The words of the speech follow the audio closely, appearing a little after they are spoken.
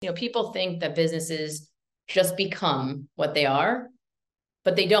People think that businesses just become what they are,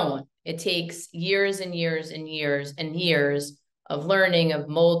 but they don't. It takes years and years and years and years of learning, of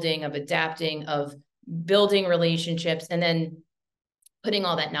molding, of adapting, of building relationships, and then putting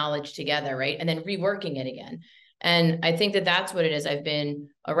all that knowledge together, right? And then reworking it again. And I think that that's what it is. I've been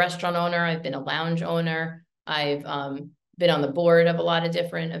a restaurant owner. I've been a lounge owner. I've been on the board of a lot of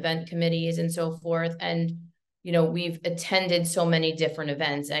different event committees and so forth. And, we've attended so many different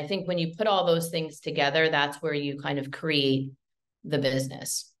events. And I think when you put all those things together, that's where you kind of create the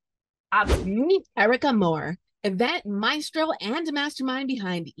business. Meet Erica Maurer, event maestro and mastermind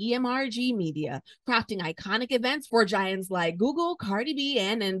behind EMRG Media, crafting iconic events for giants like Google, Cardi B,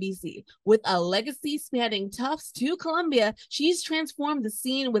 and NBC. With a legacy spanning Tufts to Columbia, she's transformed the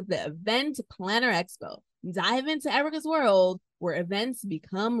scene with the Event Planner Expo. Dive into Erica's world where events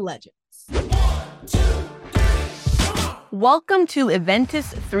become legends. 1, 2, 3, welcome to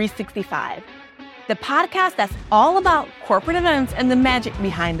Eventus 365, the podcast that's all about corporate events and the magic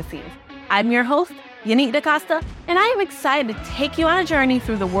behind the scenes. I'm your host, Yannick DaCosta, and I am excited to take you on a journey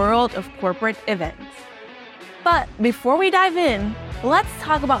through the world of corporate events. But before we dive in, let's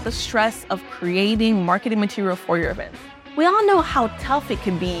talk about the stress of creating marketing material for your events. We all know how tough it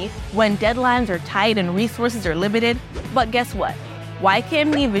can be when deadlines are tight and resources are limited, but guess what?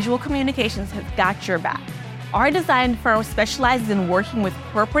 YKMD Visual Communications has got your back. Our design firm specializes in working with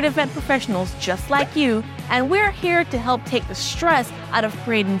corporate event professionals just like you, and we're here to help take the stress out of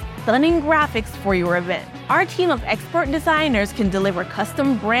creating stunning graphics for your event. Our team of expert designers can deliver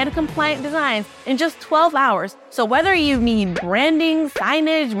custom brand-compliant designs in just 12 hours. So whether you need branding,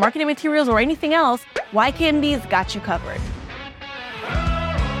 signage, marketing materials, or anything else, YKMD's got you covered.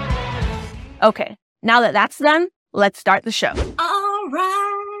 Okay, now that that's done, let's start the show. All right.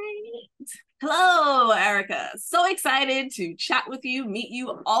 Hello, Erica. So excited to chat with you, meet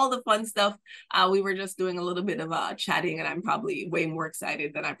you, all the fun stuff. We were just doing a little bit of chatting, and I'm probably way more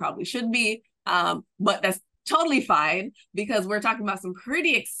excited than I probably should be. But that's totally fine because we're talking about some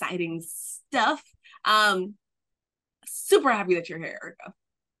pretty exciting stuff. Super happy that you're here, Erica.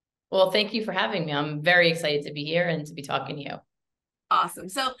 Well, thank you for having me. I'm very excited to be here and to be talking to you. Awesome.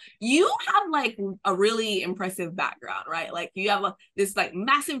 So you have like a really impressive background, right? Like you have this like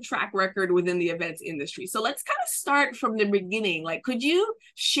massive track record within the events industry. So let's kind of start from the beginning. Like, could you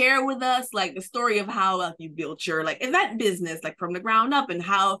share with us like the story of how you built your like event business, like from the ground up, and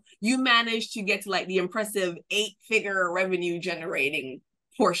how you managed to get to like the impressive 8-figure revenue generating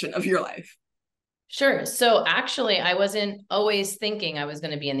portion of your life? Sure. So actually, I wasn't always thinking I was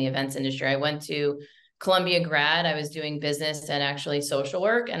going to be in the events industry. I went to Columbia grad. I was doing business and actually social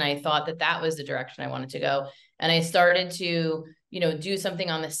work. And I thought that that was the direction I wanted to go. And I started to, do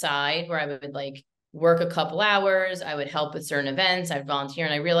something on the side where I would like work a couple hours. I would help with certain events. I'd volunteer.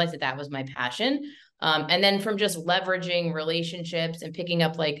 And I realized that that was my passion. And then from just leveraging relationships and picking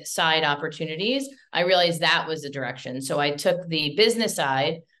up like side opportunities, I realized that was the direction. So I took the business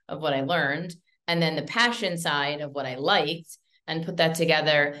side of what I learned and then the passion side of what I liked and put that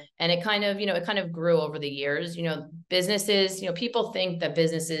together. And it kind of grew over the years. Businesses, people think that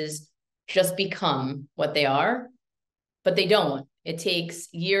businesses just become what they are, but they don't. It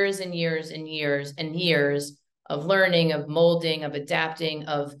takes years and years and years and years of learning, of molding, of adapting,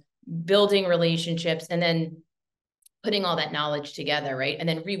 of building relationships, and then putting all that knowledge together, right? And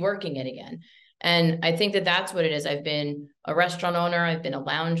then reworking it again. And I think that that's what it is. I've been a restaurant owner. I've been a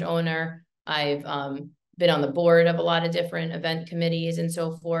lounge owner. I've been on the board of a lot of different event committees and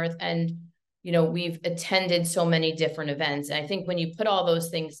so forth. And, we've attended so many different events. And I think when you put all those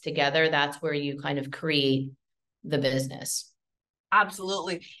things together, that's where you kind of create the business.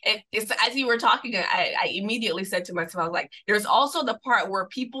 Absolutely. It's as you were talking, I immediately said to myself, I was like, there's also the part where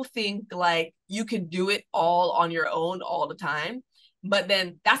people think like you can do it all on your own all the time. But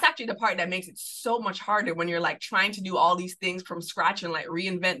then that's actually the part that makes it so much harder when you're like trying to do all these things from scratch and like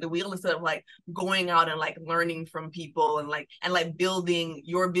reinvent the wheel instead of like going out and like learning from people and like building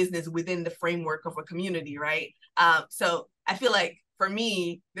your business within the framework of a community, right? So I feel like for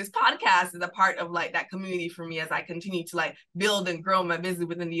me, this podcast is a part of like that community for me as I continue to like build and grow my business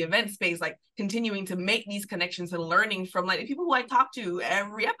within the event space, like continuing to make these connections and learning from like the people who I talk to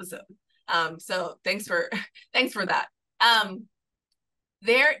every episode. So thanks for that.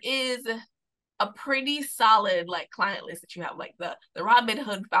 There is a pretty solid like client list that you have, like the Robin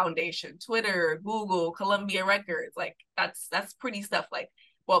Hood Foundation, Twitter, Google, Columbia Records. Like that's pretty stuff, like,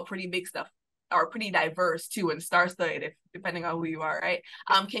 well, pretty big stuff, or pretty diverse too, and star-studded, if depending on who you are, right?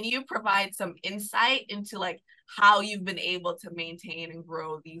 Can you provide some insight into like how you've been able to maintain and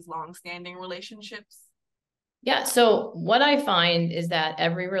grow these long-standing relationships? Yeah. So what I find is that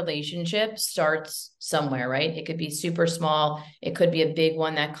every relationship starts somewhere, right? It could be super small. It could be a big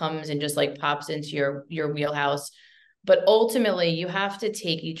one that comes and just like pops into your wheelhouse. But ultimately, you have to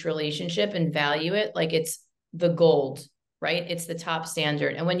take each relationship and value it like it's the gold, right? It's the top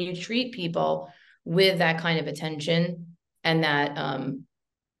standard. And when you treat people with that kind of attention and that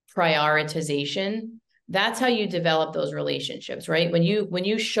prioritization, that's how you develop those relationships, right? When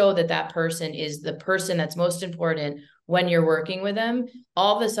you show that that person is the person that's most important when you're working with them,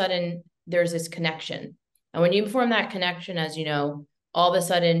 all of a sudden there's this connection. And when you form that connection, as you know, all of a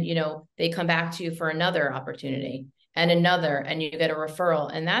sudden, they come back to you for another opportunity and another, and you get a referral.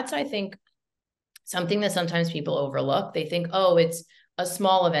 And that's, I think, something that sometimes people overlook. They think, oh, it's a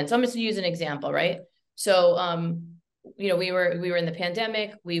small event. So I'm just gonna use an example, right? So we were in the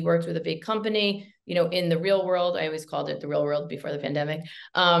pandemic, we worked with a big company, in the real world. I always called it the real world before the pandemic.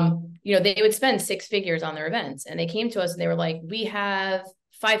 They would spend six figures on their events, and they came to us and they were like, we have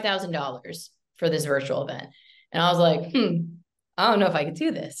 $5,000 for this virtual event. And I was like, I don't know if I could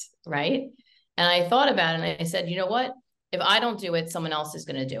do this, right? And I thought about it and I said, you know what? If I don't do it, someone else is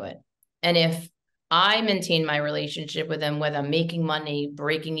going to do it. And if I maintain my relationship with them, whether I'm making money,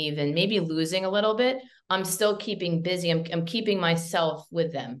 breaking even, maybe losing a little bit, I'm still keeping busy. I'm keeping myself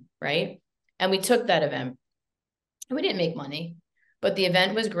with them, right? And we took that event and we didn't make money, but the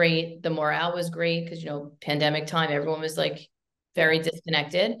event was great. The morale was great because, pandemic time, everyone was like very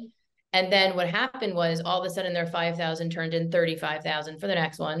disconnected. And then what happened was all of a sudden their 5,000 turned in 35,000 for the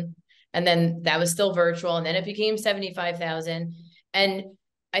next one. And then that was still virtual. And then it became 75,000. And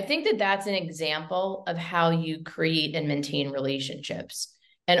I think that that's an example of how you create and maintain relationships.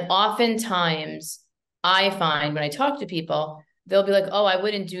 And oftentimes I find when I talk to people, they'll be like, oh, I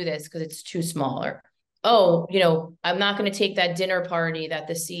wouldn't do this because it's too smaller. Oh, I'm not going to take that dinner party that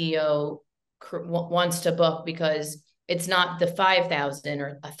the CEO wants to book because it's not the 5,000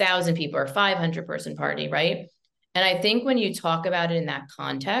 or 1,000 people or 500 person party, right? And I think when you talk about it in that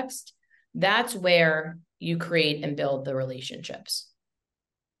context, that's where you create and build the relationships.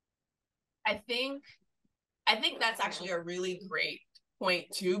 I think that's actually a really great point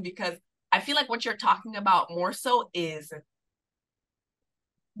too, because I feel like what you're talking about more so is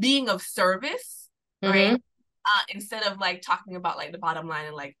being of service, right? Instead of like talking about like the bottom line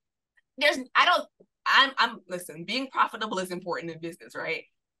and like listen, being profitable is important in business, right?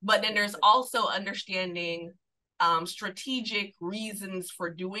 But then there's also understanding strategic reasons for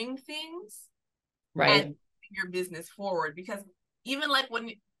doing things, right, and your business forward. Because even like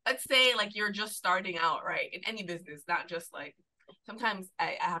when, let's say like you're just starting out, right, in any business, not just like, sometimes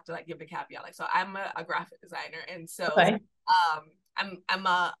I have to like give the caveat, like, so I'm a graphic designer, and so okay. I'm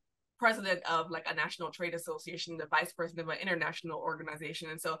a president of like a national trade association, the vice president of an international organization,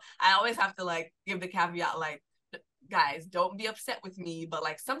 and so I always have to like give the caveat, like, guys, don't be upset with me, but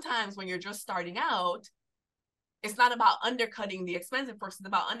like sometimes when you're just starting out, it's not about undercutting the expensive person. It's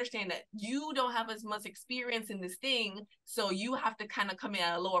about understanding that you don't have as much experience in this thing, so you have to kind of come in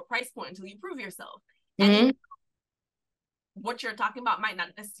at a lower price point until you prove yourself. And what you're talking about might not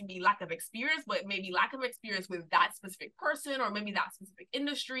necessarily be lack of experience, but maybe lack of experience with that specific person or maybe that specific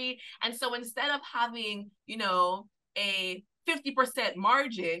industry. And so instead of having, a 50%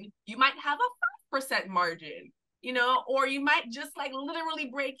 margin, you might have a 5% margin, or you might just like literally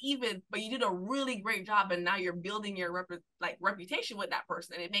break even, but you did a really great job and now you're building your reputation with that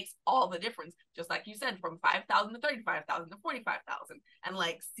person. And it makes all the difference, just like you said, from 5,000 to 35,000 to 45,000, and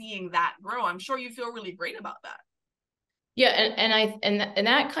like seeing that grow. I'm sure you feel really great about that. Yeah, and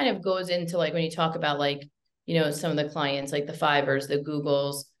that kind of goes into like when you talk about like, some of the clients like the Fivers, the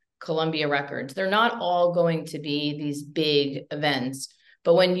Googles, Columbia Records, they're not all going to be these big events.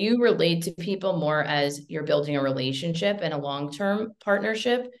 But when you relate to people more as you're building a relationship and a long-term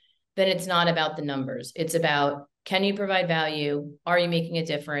partnership, then it's not about the numbers. It's about, can you provide value? Are you making a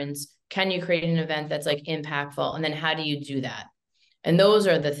difference? Can you create an event that's like impactful? And then how do you do that? And those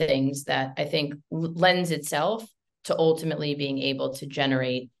are the things that I think lends itself to ultimately being able to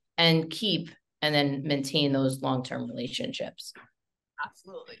generate and keep and then maintain those long-term relationships.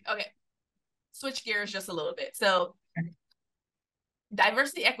 Absolutely. Okay. Switch gears just a little bit. So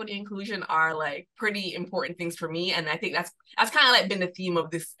diversity, equity, inclusion are like pretty important things for me. And I think that's kind of like been the theme of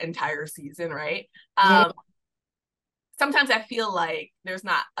this entire season, right? Sometimes I feel like there's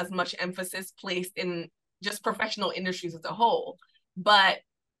not as much emphasis placed in just professional industries as a whole. But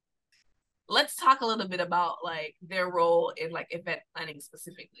let's talk a little bit about like their role in like event planning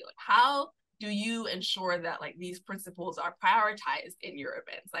specifically. Like, how do you ensure that like these principles are prioritized in your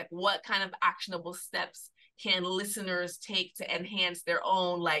events? Like, what kind of actionable steps can listeners take to enhance their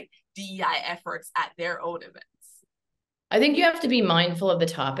own like DEI efforts at their own events? I think you have to be mindful of the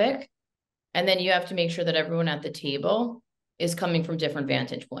topic, and then you have to make sure that everyone at the table is coming from different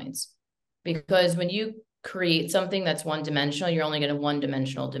vantage points. Because when you create something that's one dimensional, you're only going to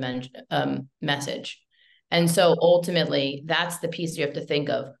one-dimensional message. And so ultimately, that's the piece you have to think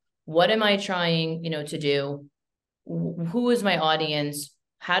of. What am I trying, to do? Who is my audience?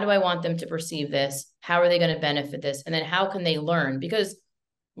 How do I want them to perceive this? How are they going to benefit this? And then how can they learn? Because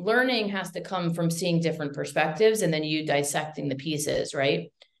learning has to come from seeing different perspectives and then you dissecting the pieces,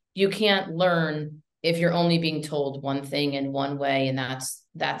 right? You can't learn if you're only being told one thing in one way, and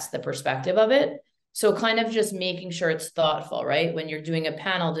that's the perspective of it. So kind of just making sure it's thoughtful, right? When you're doing a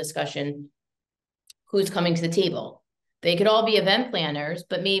panel discussion, who's coming to the table? They could all be event planners,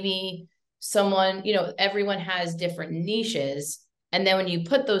 but maybe someone, everyone has different niches. And then when you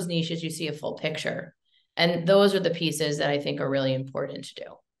put those niches, you see a full picture. And those are the pieces that I think are really important to do.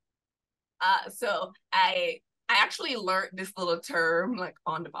 So I actually learned this little term like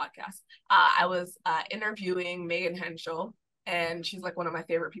on the podcast. I was interviewing Megan Henschel, and she's like one of my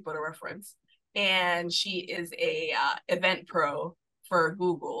favorite people to reference. And she is a event pro for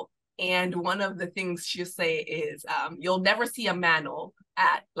Google. And one of the things she'll say is, you'll never see a manual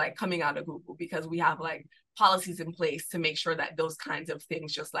at like coming out of Google, because we have like policies in place to make sure that those kinds of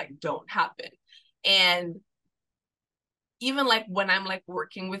things just like don't happen. And even like when I'm like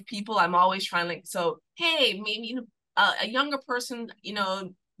working with people, I'm always trying like, so, hey, maybe a younger person,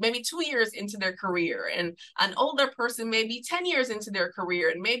 maybe 2 years into their career, and an older person, maybe 10 years into their career,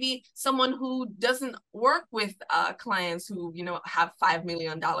 and maybe someone who doesn't work with clients who, have $5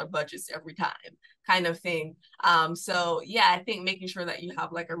 million budgets every time kind of thing. So yeah, I think making sure that you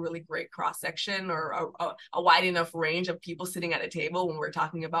have like a really great cross section or a wide enough range of people sitting at a table when we're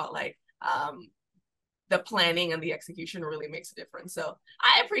talking about like, the planning and the execution really makes a difference. So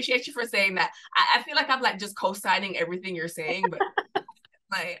I appreciate you for saying that. I feel like I'm like just co-signing everything you're saying, but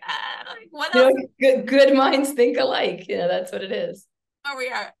like, what else? Good minds think alike. Yeah, that's what it is. Where we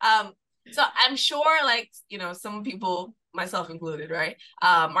are. So I'm sure like, some people, myself included, right,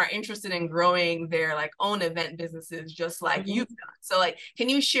 are interested in growing their like own event businesses just like you've done. So like, can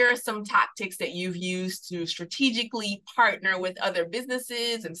you share some tactics that you've used to strategically partner with other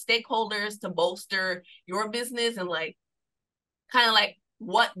businesses and stakeholders to bolster your business, and like kind of like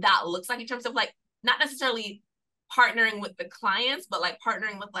what that looks like in terms of like not necessarily partnering with the clients, but like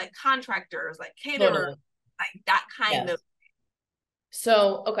partnering with like contractors, like caterers, like that kind of.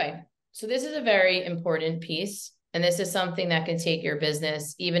 So, okay. So this is a very important piece. And this is something that can take your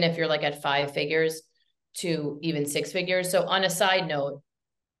business, even if you're like at 5 figures to even 6 figures. So on a side note,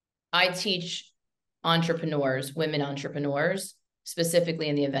 I teach entrepreneurs, women entrepreneurs, specifically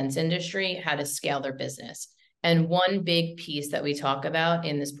in the events industry, how to scale their business. And one big piece that we talk about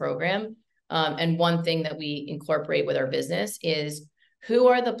in this program, and one thing that we incorporate with our business is, who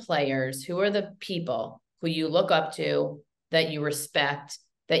are the players, who are the people who you look up to, that you respect,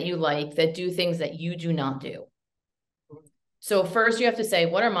 that you like, that do things that you do not do. So first you have to say,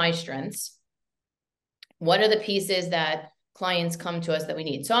 what are my strengths? What are the pieces that clients come to us that we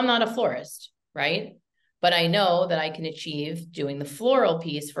need? So I'm not a florist, right? But I know that I can achieve doing the floral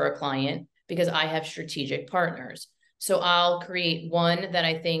piece for a client because I have strategic partners. So I'll create one that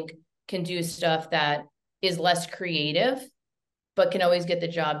I think can do stuff that is less creative, but can always get the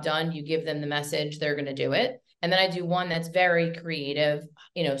job done. You give them the message, they're going to do it. And then I do one that's very creative,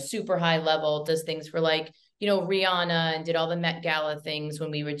 super high level, does things for like, Rihanna, and did all the Met Gala things when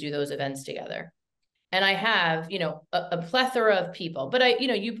we would do those events together. And I have, a plethora of people, but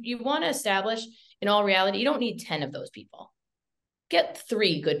you want to establish, in all reality, you don't need 10 of those people. Get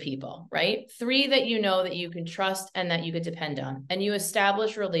 3 good people, right? 3 that that you can trust and that you could depend on. And you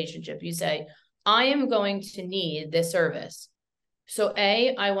establish a relationship. You say, I am going to need this service. So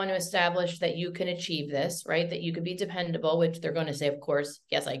I want to establish that you can achieve this, right? That you could be dependable, which they're going to say, of course,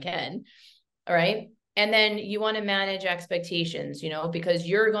 yes, I can. All right. And then you want to manage expectations, because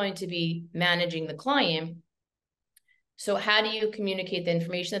you're going to be managing the client. So how do you communicate the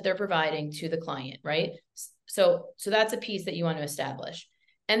information that they're providing to the client, right? So that's a piece that you want to establish.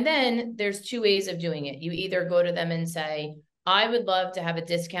 And then there's 2 ways of doing it. You either go to them and say, I would love to have a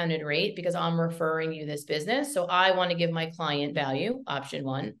discounted rate because I'm referring you this business. So I want to give my client value, option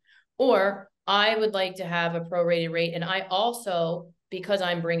 1. Or I would like to have a prorated rate. And I also, because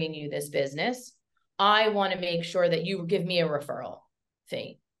I'm bringing you this business, I want to make sure that you give me a referral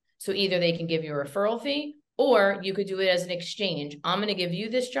fee. So either they can give you a referral fee, or you could do it as an exchange. I'm going to give you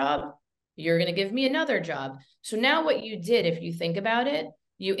this job. You're going to give me another job. So now what you did, if you think about it,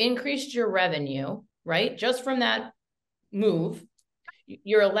 you increased your revenue, right? Just from that move.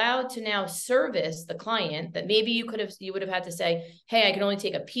 you're allowed to now service the client that maybe you would have had to say, hey, I can only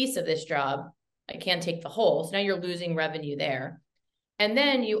take a piece of this job. I can't take the whole. So now you're losing revenue there. And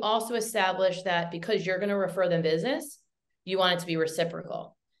then you also establish that because you're going to refer them business, you want it to be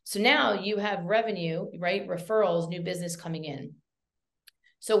reciprocal. So now you have revenue, right? Referrals, new business coming in.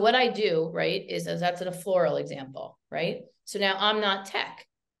 So what I do, right, is that's in a floral example, right? So now I'm not tech.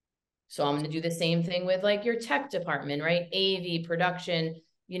 So I'm going to do the same thing with like your tech department, right? AV, production,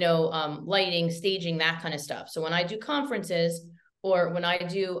 lighting, staging, that kind of stuff. So when I do conferences or when I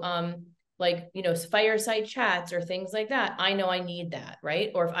do fireside chats or things like that, I know I need that,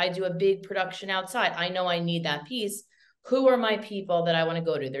 right? Or if I do a big production outside, I know I need that piece. Who are my people that I want to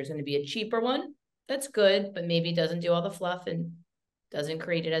go to? There's going to be a cheaper one that's good, but maybe doesn't do all the fluff and doesn't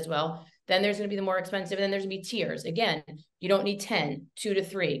create it as well. Then there's going to be the more expensive, and then there's going to be tiers. Again, you don't need 10, 2 to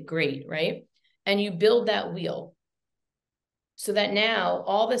 3, great, right? And you build that wheel so that now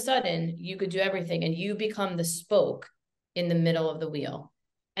all of a sudden you could do everything and you become the spoke in the middle of the wheel.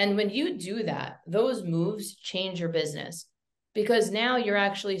 And when you do that, those moves change your business because now you're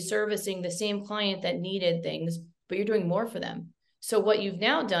actually servicing the same client that needed things, but you're doing more for them. So what you've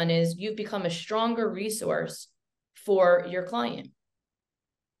now done is you've become a stronger resource for your client.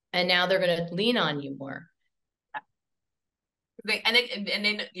 And now they're going to lean on you more. They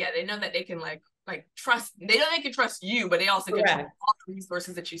know that they can like trust. They know they can trust you, but they also can trust all the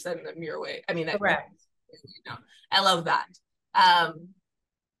resources that you send them your way. I mean, I love that.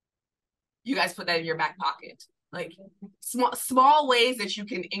 You guys put that in your back pocket, like small ways that you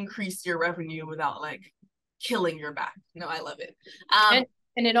can increase your revenue without like killing your back. No, I love it. And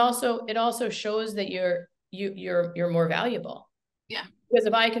it also shows that you're more valuable. Yeah. Because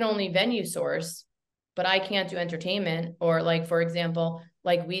if I can only venue source, but I can't do entertainment, or like, for example,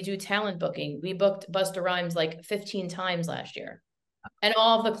 like we do talent booking. We booked Busta Rhymes like 15 times last year. And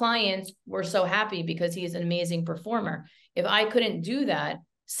all of the clients were so happy because he's an amazing performer. If I couldn't do that,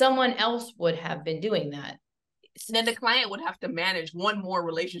 someone else would have been doing that. And then the client would have to manage one more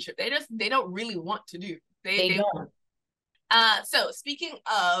relationship. They don't really want to do. They don't. So speaking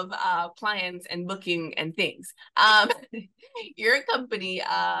of clients and booking and things, your company,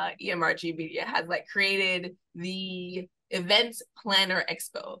 EMRG Media, has like created the Events Planner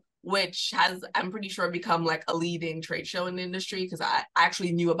Expo, which has, I'm pretty sure, become like a leading trade show in the industry because I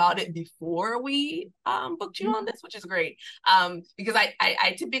actually knew about it before we booked you on this, which is great. Because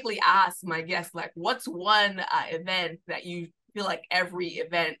I typically ask my guests, like, what's one event that you feel like every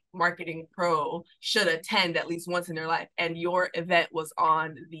event marketing pro should attend at least once in their life, and your event was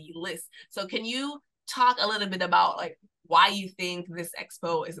on the list. So can you talk a little bit about like why you think this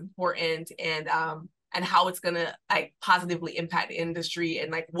expo is important and how it's gonna like positively impact the industry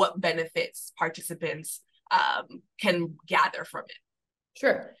and like what benefits participants can gather from it?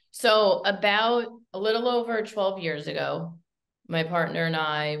 Sure. So about a little over 12 years ago, my partner and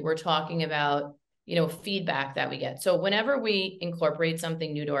I were talking about feedback that we get. So whenever we incorporate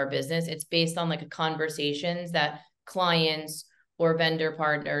something new to our business, it's based on like conversations that clients or vendor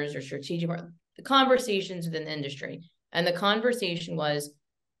partners or strategic, the conversations within the industry. And the conversation was,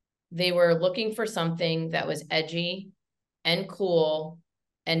 they were looking for something that was edgy and cool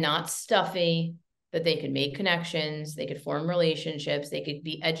and not stuffy, that they could make connections, they could form relationships, they could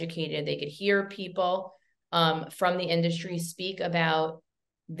be educated, they could hear people from the industry speak about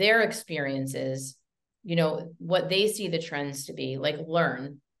their experiences, what they see the trends to be, like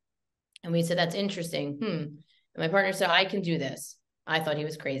learn. And we said, that's interesting. And my partner said, I can do this. I thought he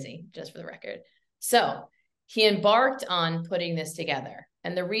was crazy, just for the record. So he embarked on putting this together.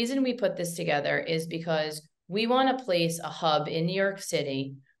 And the reason we put this together is because we want to place a hub in New York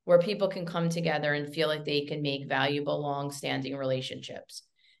City where people can come together and feel like they can make valuable, long-standing relationships.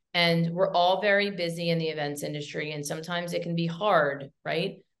 And we're all very busy in the events industry, and sometimes it can be hard,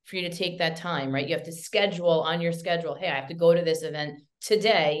 right, for you to take that time, right? You have to schedule on your schedule, hey, I have to go to this event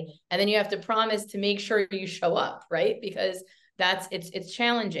today, and then you have to promise to make sure you show up, right? Because it's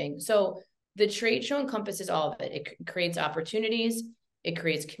challenging. So the trade show encompasses all of it. It creates opportunities, it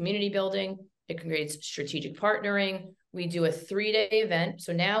creates community building, it creates strategic partnering. We do a 3-day event.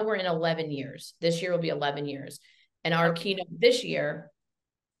 So now we're in 11 years. This year will be 11 years. And our keynote this year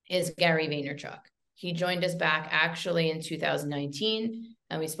is Gary Vaynerchuk. He joined us back actually in 2019,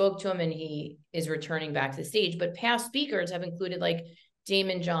 and we spoke to him, and he is returning back to the stage. But past speakers have included like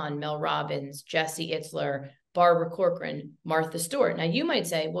Damon John, Mel Robbins, Jesse Itzler, Barbara Corcoran, Martha Stewart. Now you might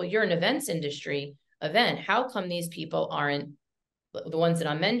say, well, you're an events industry event. How come these people aren't the ones that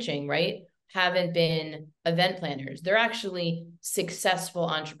I'm mentioning, right? Haven't been event planners. They're actually successful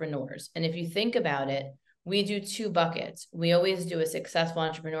entrepreneurs. And if you think about it, we do two buckets. We always do a successful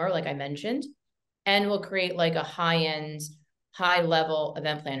entrepreneur, like I mentioned, and we'll create like a high-end, high-level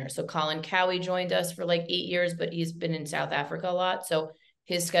event planner. So Colin Cowie joined us for like 8 years, but he's been in South Africa a lot. So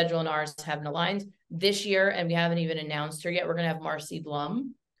his schedule and ours haven't aligned this year, and we haven't even announced her yet. We're going to have Marcy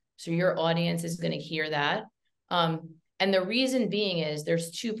Blum. So your audience is going to hear that. And the reason being is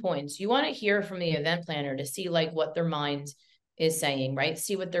there's 2 points. You want to hear from the event planner to see like what their mind is saying, right?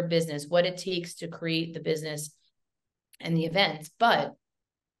 See what their business, what it takes to create the business and the events. But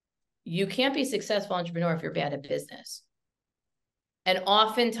you can't be a successful entrepreneur if you're bad at business. And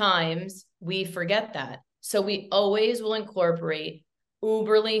oftentimes we forget that. So we always will incorporate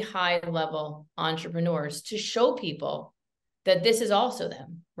uberly high level entrepreneurs to show people that this is also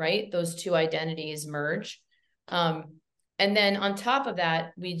them, right? Those two identities merge. And then on top of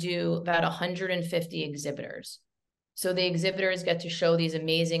that, we do about 150 exhibitors. So the exhibitors get to show these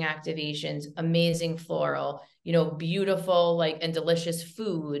amazing activations, amazing floral, beautiful, like, and delicious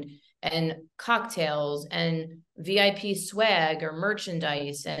food and cocktails and VIP swag or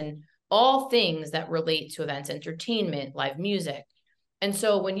merchandise and all things that relate to events, entertainment, live music. And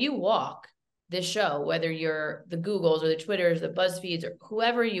so when you walk this show, whether you're the Googles or the Twitters, the BuzzFeeds, or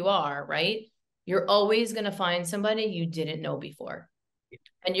whoever you are, right? You're always going to find somebody you didn't know before.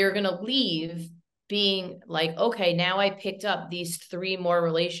 And you're going to leave being like, okay, now I picked up these 3 more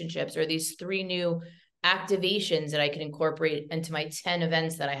relationships or these 3 new activations that I can incorporate into my 10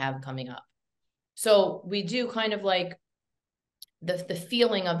 events that I have coming up. So we do kind of like the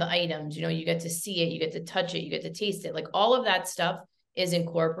feeling of the items, you get to see it, you get to touch it, you get to taste it. Like all of that stuff is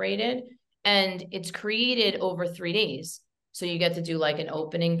incorporated and it's created over 3 days. So you get to do like an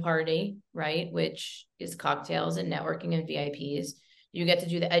opening party, right? Which is cocktails and networking and VIPs. You get to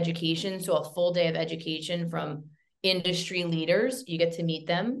do the education. So a full day of education from industry leaders. You get to meet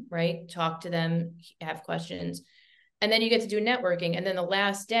them, right? Talk to them, have questions. And then you get to do networking. And then the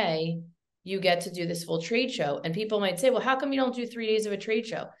last day, you get to do this full trade show. And people might say, well, how come you don't do 3 days of a trade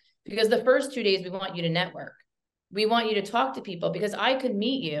show? Because the first 2 days, we want you to network. We want you to talk to people because I could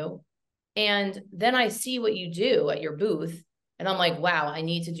meet you. And then I see what you do at your booth. And I'm like, wow, I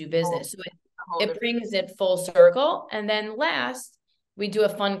need to do business. So it brings it full circle. And then last, we do a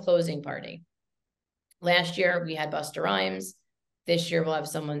fun closing party. Last year, we had Busta Rhymes. This year, we'll have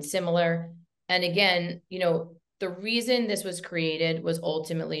someone similar. And again, the reason this was created was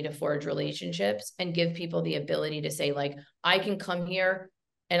ultimately to forge relationships and give people the ability to say, like, I can come here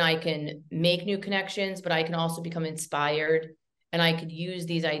and I can make new connections, but I can also become inspired and I could use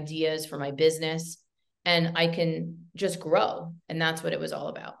these ideas for my business and I can just grow. And that's what it was all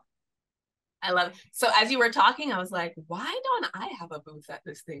about. I love it. So as you were talking, I was like, why don't I have a booth at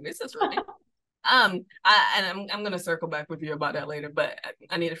this thing? This is ridiculous. I'm gonna circle back with you about that later, but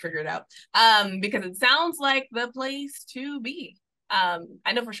I need to figure it out. Because it sounds like the place to be. I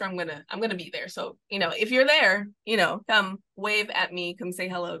know for sure I'm gonna be there. So, if you're there, come wave at me, come say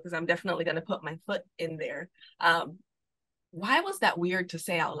hello, because I'm definitely gonna put my foot in there. Why was that weird to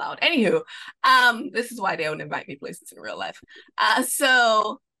say out loud? Anywho, this is why they don't invite me places in real life.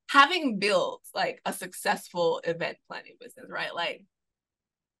 So having built like a successful event planning business, right? Like,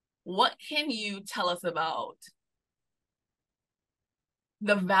 what can you tell us about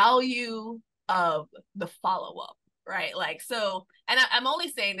the value of the follow-up, right? Like, so, and I'm only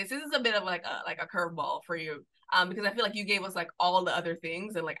saying this is a bit of like a curveball for you, because I feel like you gave us like all the other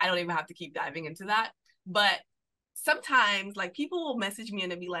things and like, I don't even have to keep diving into that. But sometimes like people will message me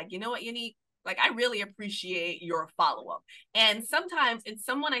and be like, you know what, Unique, like, I really appreciate your follow-up. And sometimes it's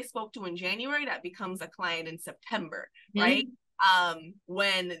someone I spoke to in January that becomes a client in September, right?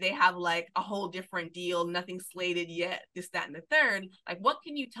 When they have like a whole different deal, nothing slated yet, this, that, and the third. Like, what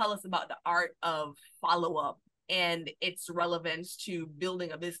can you tell us about the art of follow-up and its relevance to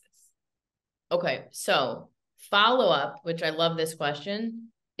building a business? Okay, so follow-up, which I love this question,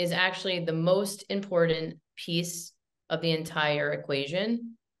 is actually the most important piece of the entire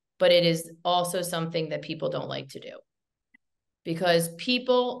equation, but it is also something that people don't like to do because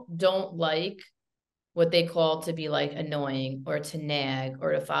people don't like what they call to be like annoying or to nag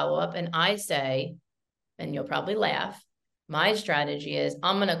or to follow up. And I say, and you'll probably laugh, my strategy is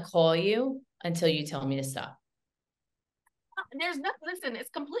I'm going to call you until you tell me to stop. There's nothing, listen,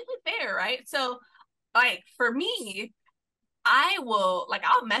 it's completely fair, right? So like for me, I will like,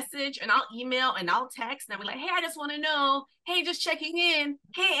 I'll message and I'll email and I'll text and I'll be like, hey, I just want to know, hey, just checking in.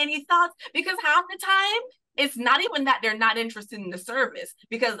 Hey, any thoughts? Because half the time it's not even that they're not interested in the service,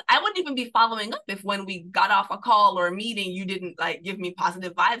 because I wouldn't even be following up if when we got off a call or a meeting, you didn't like give me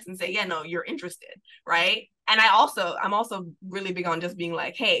positive vibes and say, yeah, no, you're interested, right? I'm also really big on just being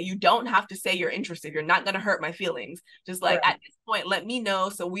like, hey, you don't have to say you're interested. You're not going to hurt my feelings. Just like at this point, let me know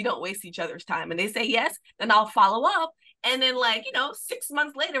so we don't waste each other's time. And they say yes, then I'll follow up. And then 6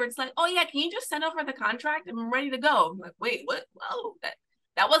 months later, it's like, oh yeah, can you just send over the contract? I'm ready to go. I'm like, wait, what? Whoa,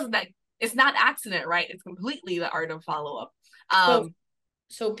 that wasn't that. It's not accident, right? It's completely the art of follow up.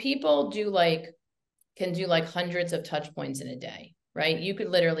 So people can do hundreds of touch points in a day, right? You could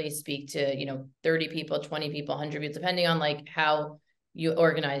literally speak to, 30 people, 20 people, 100 people, depending on how you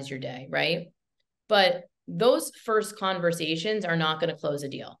organize your day, right? But those first conversations are not going to close a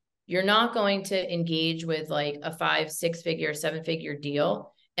deal. You're not going to engage with a 5, 6 figure, 7 figure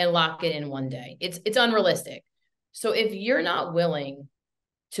deal and lock it in one day. It's unrealistic. So if you're not willing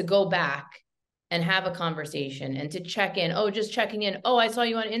to go back and have a conversation and to check in. Oh, just checking in. Oh, I saw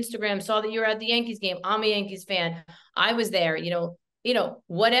you on Instagram, saw that you were at the Yankees game. I'm a Yankees fan. I was there,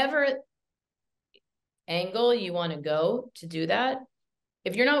 whatever angle you want to go to do that.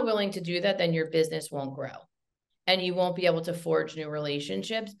 If you're not willing to do that, then your business won't grow and you won't be able to forge new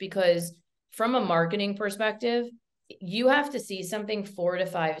relationships, because from a marketing perspective, you have to see something 4 to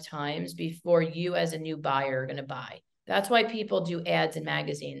 5 times before you as a new buyer are going to buy. That's why people do ads in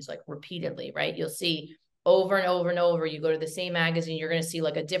magazines repeatedly, right? You'll see over and over and over. You go to the same magazine, you're going to see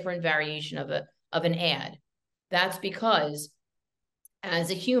a different variation of an ad. That's because as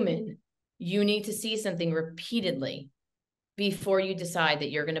a human, you need to see something repeatedly before you decide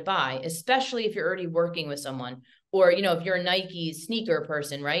that you're going to buy, especially if you're already working with someone, or if you're a Nike sneaker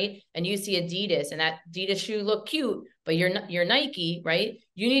person, right? And you see Adidas and that Adidas shoe look cute, but you're Nike, right?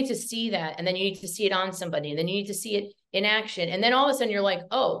 You need to see that, and then you need to see it on somebody, and then you need to see it in action, and then all of a sudden you're like,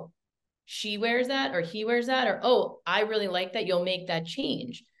 oh, she wears that, or he wears that, or oh, I really like that. You'll make that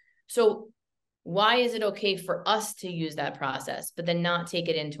change. So why is it okay for us to use that process, but then not take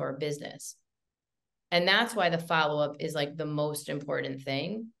it into our business? And that's why the follow-up is the most important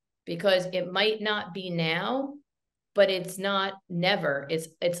thing, because it might not be now, but it's not never,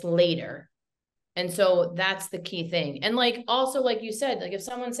 it's later. And so that's the key thing. And also, you said, if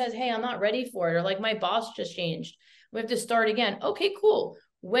someone says, hey, I'm not ready for it, or my boss just changed, we have to start again. Okay, cool.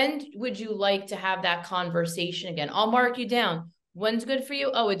 When would you like to have that conversation again? I'll mark you down. When's good for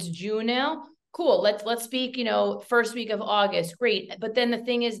you? Oh, it's June now. Cool. Let's speak, first week of August. Great. But then the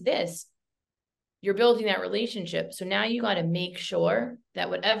thing is this, you're building that relationship. So now you got to make sure that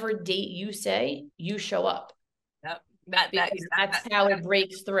whatever date you say, you show up. Yep. That's how it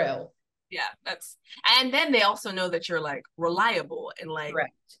breaks through. Yeah, and then they also know that you're reliable and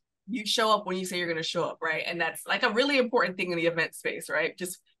Correct. You show up when you say you're going to show up, right? And that's a really important thing in the event space, right?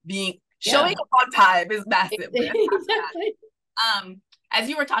 Just showing up on time is massive. Exactly. As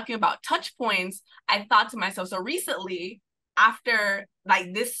you were talking about touch points, I thought to myself, so recently, after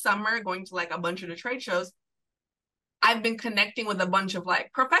this summer going to a bunch of the trade shows, I've been connecting with a bunch of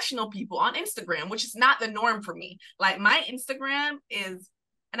professional people on Instagram, which is not the norm for me. My Instagram is,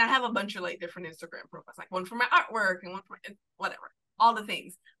 and I have a bunch of different Instagram profiles, one for my artwork and one for whatever, all the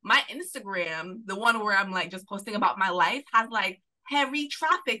things. My Instagram, the one where I'm just posting about my life, has heavy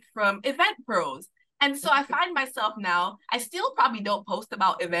traffic from event pros. And so I find myself now, I still probably don't post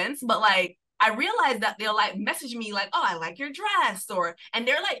about events, but I realized that they'll message me oh, I like your dress, and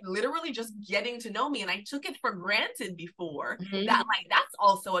they're literally just getting to know me. And I took it for granted before that that's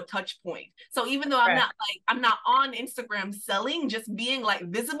also a touch point. So even though I'm not on Instagram selling, just being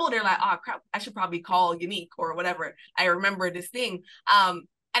visible, they're oh crap, I should probably call Unique or whatever. I remember this thing. And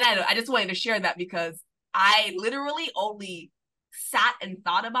I just wanted to share that because I literally only sat and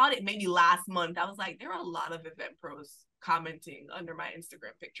thought about it maybe last month. I was there are a lot of event pros commenting under my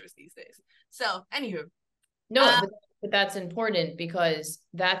Instagram pictures these days. So anywho. No, but that's important, because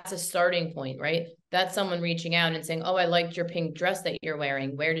that's a starting point, right? That's someone reaching out and saying, oh, I liked your pink dress that you're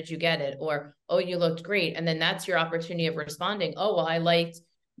wearing. Where did you get it? Or, oh, you looked great. And then that's your opportunity of responding. Oh, well, I liked,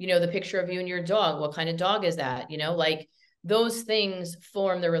 the picture of you and your dog. What kind of dog is that? Those things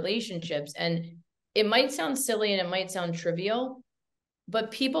form the relationships. And it might sound silly and it might sound trivial,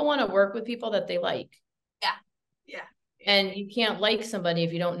 but people want to work with people that they like. Yeah. And you can't like somebody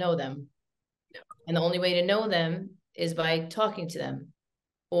if you don't know them. No. And the only way to know them is by talking to them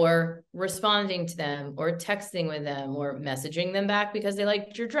or responding to them or texting with them or messaging them back because they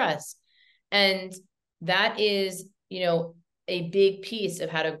liked your dress. And that is, a big piece of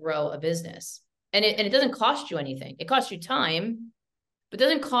how to grow a business. And it doesn't cost you anything. It costs you time, but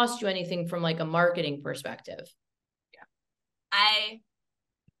doesn't cost you anything from a marketing perspective. Yeah.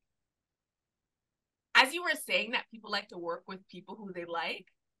 As you were saying that people like to work with people who they like,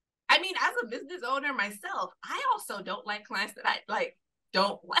 I mean, as a business owner myself, I also don't like clients that I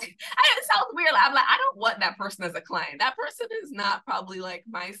don't like, it sounds weird. I'm like, I don't want that person as a client. That person is not probably like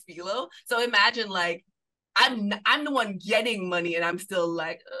my philo. So imagine like, I'm the one getting money and I'm still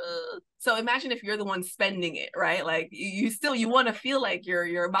like, so imagine if you're the one spending it, right? Like you want to feel like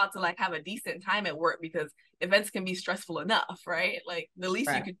you're about to like have a decent time at work, because events can be stressful enough, right? Like the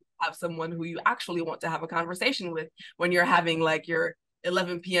least you could have someone who you actually want to have a conversation with when you're having like your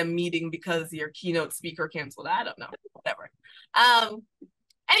 11 p.m. meeting because your keynote speaker canceled. I don't know, whatever.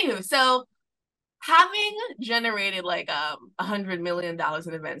 Anywho, so having generated like $100 million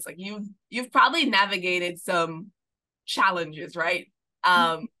in events, like you've probably navigated some challenges, right?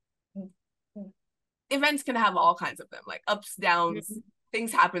 Events can have all kinds of them, like ups, downs,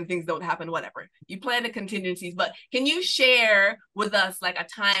 things happen, things don't happen, whatever. You plan the contingencies, but can you share with us like a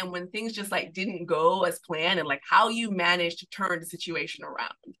time when things just like didn't go as planned, and like how you managed to turn the situation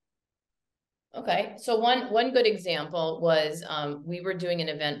around? Okay, so one good example was we were doing an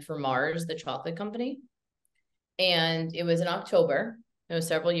event for Mars, the chocolate company, and it was in October. It was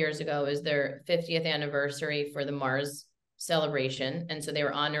several years ago. It was their 50th anniversary for the Mars celebration, and so they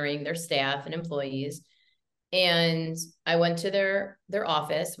were honoring their staff and employees. And I went to their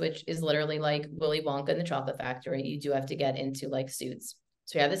office, which is literally like Willy Wonka in the Chocolate Factory. You do have to get into like suits.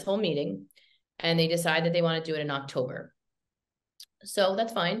 So we had this whole meeting, and they decide that they want to do it in October. So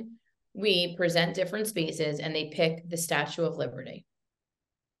that's fine. We present different spaces, and they pick the Statue of Liberty.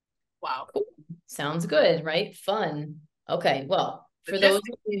 Wow. Cool. Sounds good, right? Fun. Okay, well, for those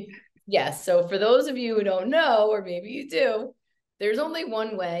of you, yes. So for those of you who don't know, or maybe you do, there's only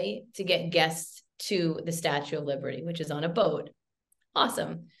one way to get guests to the Statue of Liberty, which is on a boat.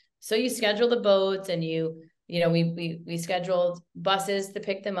 Awesome. So you schedule the boats, and we scheduled buses to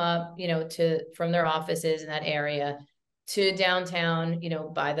pick them up, from their offices in that area to downtown,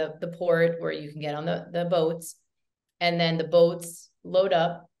 by the port where you can get on the boats. And then the boats load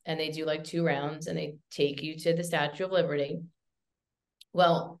up, and they do like 2 rounds, and they take you to the Statue of Liberty.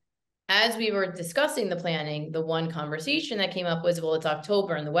 Well, as we were discussing the planning, the one conversation that came up was, well, it's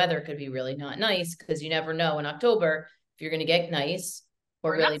October and the weather could be really not nice, because you never know in October if you're going to get nice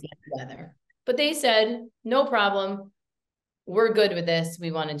or really bad weather. But they said, no problem. We're good with this.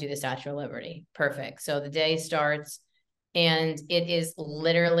 We want to do the Statue of Liberty. Perfect. So the day starts, and it is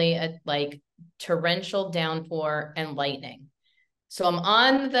literally a like torrential downpour and lightning. So I'm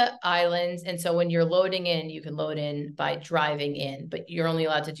on the islands. And so when you're loading in, you can load in by driving in, but you're only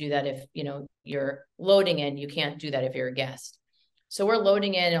allowed to do that if, you're loading in. You can't do that if you're a guest. So we're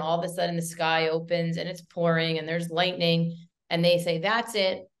loading in, and all of a sudden the sky opens, and it's pouring, and there's lightning, and they say, that's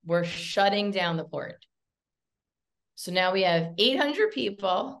it. We're shutting down the port. So now we have 800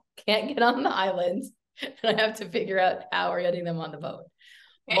 people can't get on the islands, and I have to figure out how we're getting them on the boat.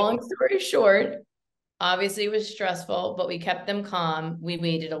 Okay. Long story short, obviously it was stressful, but we kept them calm. We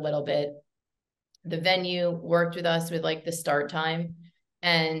waited a little bit. The venue worked with us with like the start time,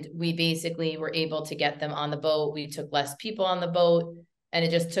 and we basically were able to get them on the boat. We took less people on the boat, and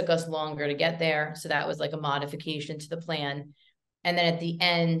it just took us longer to get there. So that was like a modification to the plan. And then at the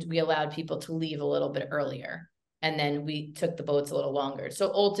end, we allowed people to leave a little bit earlier, and then we took the boats a little longer.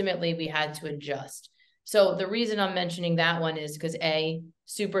 So ultimately we had to adjust. So the reason I'm mentioning that one is because A,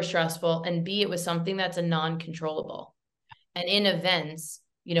 super stressful, and B, it was something that's a non-controllable. And in events,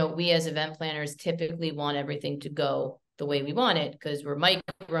 we as event planners typically want everything to go the way we want it because we're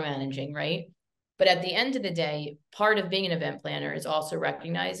micromanaging, right? But at the end of the day, part of being an event planner is also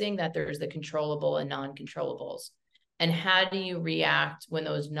recognizing that there's the controllable and non-controllables. And how do you react when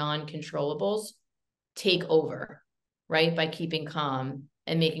those non-controllables take over, right? By keeping calm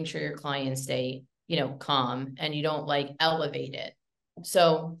and making sure your clients stay, calm, and you don't like elevate it.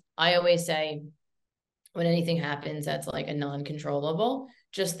 So I always say, when anything happens that's like a non-controllable,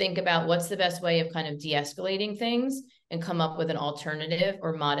 just think about what's the best way of kind of de-escalating things and come up with an alternative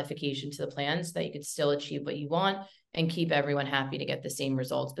or modification to the plan so that you could still achieve what you want and keep everyone happy to get the same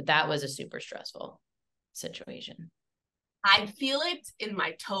results. But that was a super stressful situation. I feel it in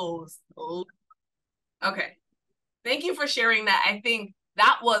my toes. Okay. Thank you for sharing that. I think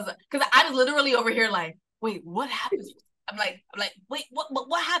that was, because I was literally over here like, wait, what happened? I'm like, wait,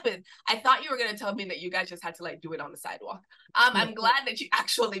 what happened? I thought you were gonna tell me that you guys just had to like do it on the sidewalk. I'm glad that you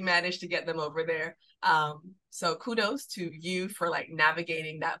actually managed to get them over there. So kudos to you for like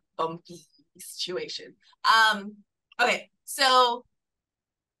navigating that bumpy situation. Okay, so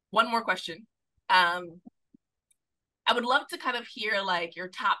one more question. I would love to kind of hear like your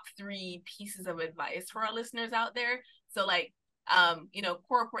top 3 pieces of advice for our listeners out there. So like,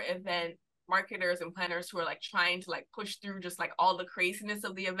 corporate event marketers and planners who are like trying to like push through just like all the craziness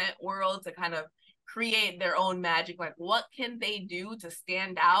of the event world to kind of create their own magic? Like, what can they do to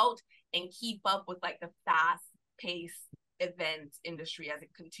stand out and keep up with like the fast-paced event industry as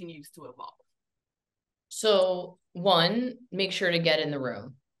it continues to evolve? So one, make sure to get in the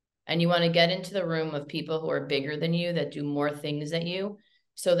room. And you want to get into the room of people who are bigger than you, that do more things than you,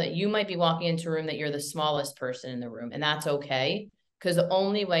 so that you might be walking into a room that you're the smallest person in the room. And that's okay. Because the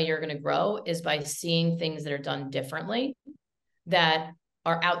only way you're going to grow is by seeing things that are done differently that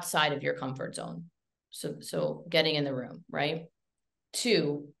are outside of your comfort zone. So getting in the room, right?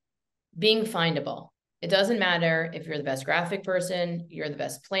 Two, being findable. It doesn't matter if you're the best graphic person, you're the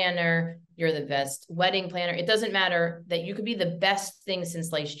best planner, you're the best wedding planner. It doesn't matter that you could be the best thing since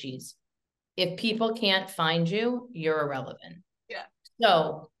sliced cheese. If people can't find you, you're irrelevant. Yeah.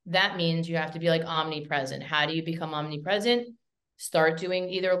 So that means you have to be like omnipresent. How do you become omnipresent? Start doing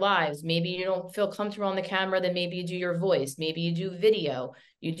either lives. Maybe you don't feel comfortable on the camera, then maybe you do your voice. Maybe you do video,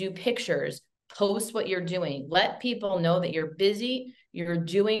 you do pictures, post what you're doing. Let people know that you're busy, you're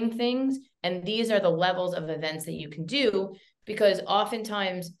doing things. And these are the levels of events that you can do, because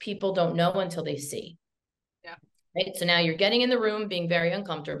oftentimes people don't know until they see. Yeah. Right. So now you're getting in the room, being very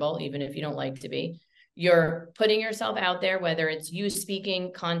uncomfortable, even if you don't like to be. You're putting yourself out there, whether it's you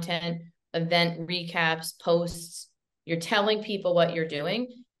speaking, content, event recaps, posts, you're telling people what you're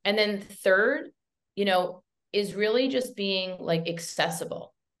doing. And then third, is really just being like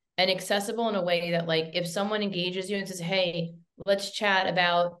accessible, and accessible in a way that, like, if someone engages you and says, hey, let's chat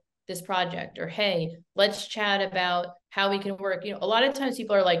about this project, or hey, let's chat about how we can work. A lot of times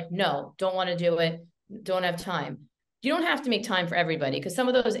people are like, no, don't want to do it, don't have time. You don't have to make time for everybody, because some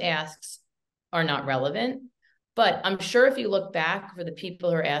of those asks are not relevant. But I'm sure if you look back for the people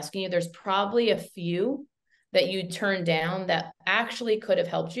who are asking you, there's probably a few that you turned down that actually could have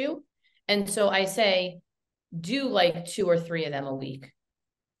helped you. And so I say, do like 2 or 3 of them a week.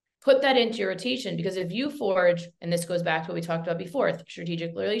 Put that into your rotation, because if you forge, and this goes back to what we talked about before,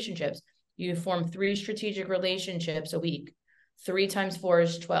 strategic relationships, you form 3 strategic relationships a week. 3 times 4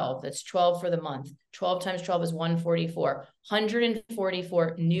 is 12. That's 12 for the month. 12 times 12 is 144.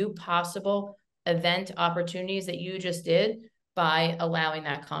 144 new possible event opportunities that you just did by allowing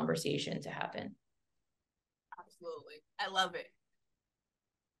that conversation to happen. Absolutely. I love it.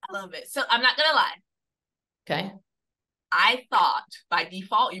 I love it. So I'm not going to lie. Okay. I thought by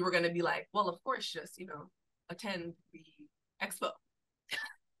default you were going to be like, well, of course, just, attend the expo.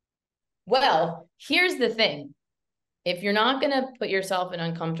 Well, here's the thing. If you're not going to put yourself in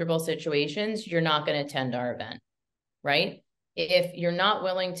uncomfortable situations, you're not going to attend our event, right? If you're not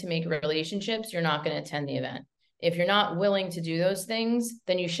willing to make relationships, you're not going to attend the event. If you're not willing to do those things,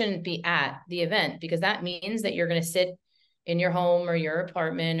 then you shouldn't be at the event, because that means that you're going to sit in your home or your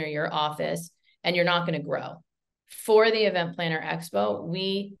apartment or your office, and you're not going to grow. For the Event Planner Expo,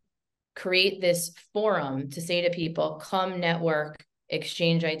 we create this forum to say to people, come network,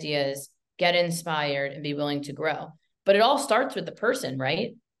 exchange ideas, get inspired, and be willing to grow. But it all starts with the person,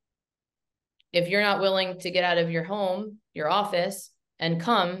 right? If you're not willing to get out of your home, your office, and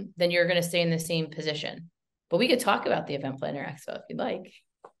come, then you're going to stay in the same position. But we could talk about the Event Planner Expo if you'd like.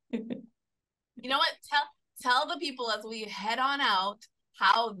 You know what? Tell the people as we head on out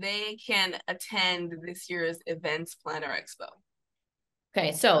how they can attend this year's Events Planner Expo.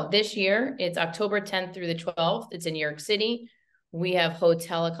 Okay, so this year, it's October 10th through the 12th. It's in New York City. We have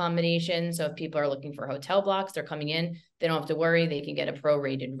hotel accommodations. So if people are looking for hotel blocks, they're coming in, they don't have to worry. They can get a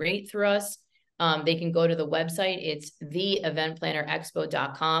prorated rate through us. They can go to the website. It's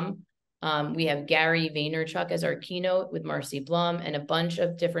theeventplannerexpo.com. We have Gary Vaynerchuk as our keynote with Marcy Blum, and a bunch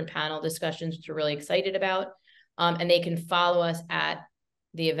of different panel discussions, which we're really excited about. And they can follow us at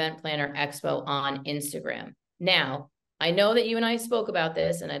the Event Planner Expo on Instagram. Now, I know that you and I spoke about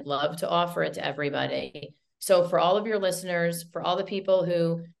this, and I'd love to offer it to everybody. So for all of your listeners, for all the people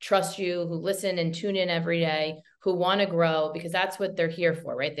who trust you, who listen and tune in every day, who want to grow, because that's what they're here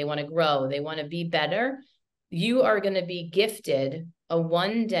for, right? They want to grow, they want to be better. You are going to be gifted a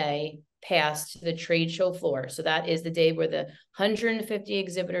 1-day pass to the trade show floor. So that is the day where the 150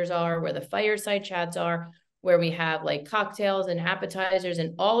 exhibitors are, where the fireside chats are, where we have like cocktails and appetizers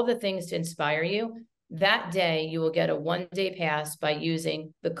and all of the things to inspire you. That day, you will get a 1-day pass by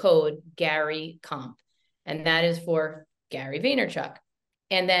using the code GaryComp. And that is for Gary Vaynerchuk.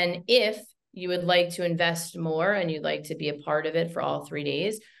 And then if you would like to invest more and you'd like to be a part of it for all 3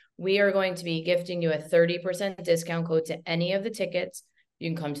 days, we are going to be gifting you a 30% discount code to any of the tickets. You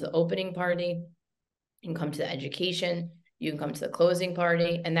can come to the opening party, you can come to the education, you can come to the closing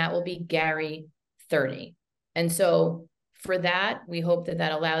party, and that will be Gary 30. And so for that, we hope that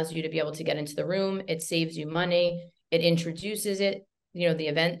that allows you to be able to get into the room. It saves you money. It introduces it the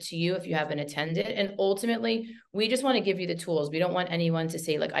event to you if you haven't attended. And ultimately, we just want to give you the tools. We don't want anyone to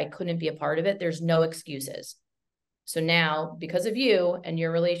say like, I couldn't be a part of it. There's no excuses. So now, because of you and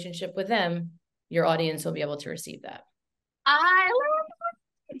your relationship with them, your audience will be able to receive that. I love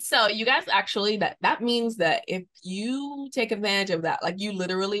it. So you guys actually, that means that if you take advantage of that, like you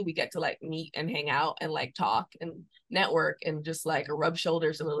literally, we get to like meet and hang out and like talk and network and just like rub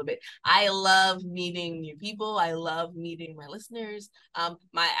shoulders a little bit. I love meeting new people. I love meeting my listeners. I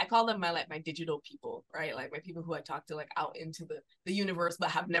call them my digital people, right? Like my people who I talk to like out into the universe,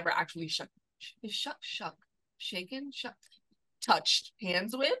 but have never actually touched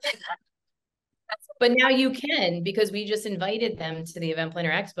hands with. But now you can, because we just invited them to the Event Planner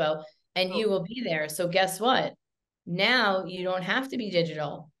Expo and you will be there. So guess what? Now you don't have to be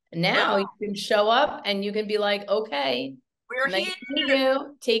digital. Now you can show up and you can be like, okay, we're nice here. To meet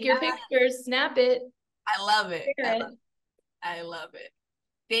you. Take your pictures, snap it. I love it. I love it.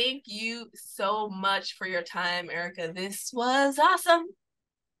 Thank you so much for your time, Erica. This was awesome.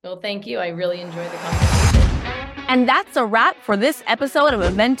 Well, thank you. I really enjoyed the conversation. And that's a wrap for this episode of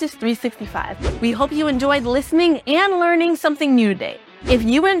Eventus 365. We hope you enjoyed listening and learning something new today. If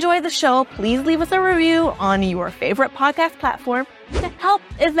you enjoyed the show, please leave us a review on your favorite podcast platform to help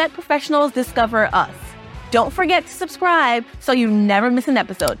event professionals discover us. Don't forget to subscribe so you never miss an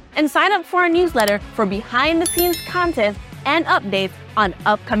episode, and sign up for our newsletter for behind-the-scenes content and updates on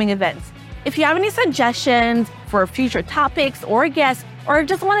upcoming events. If you have any suggestions for future topics or guests, or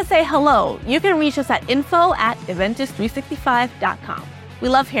just want to say hello, you can reach us at info@eventus365.com. We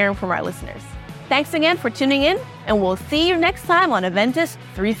love hearing from our listeners. Thanks again for tuning in, and we'll see you next time on Eventus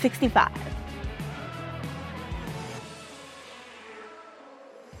 365.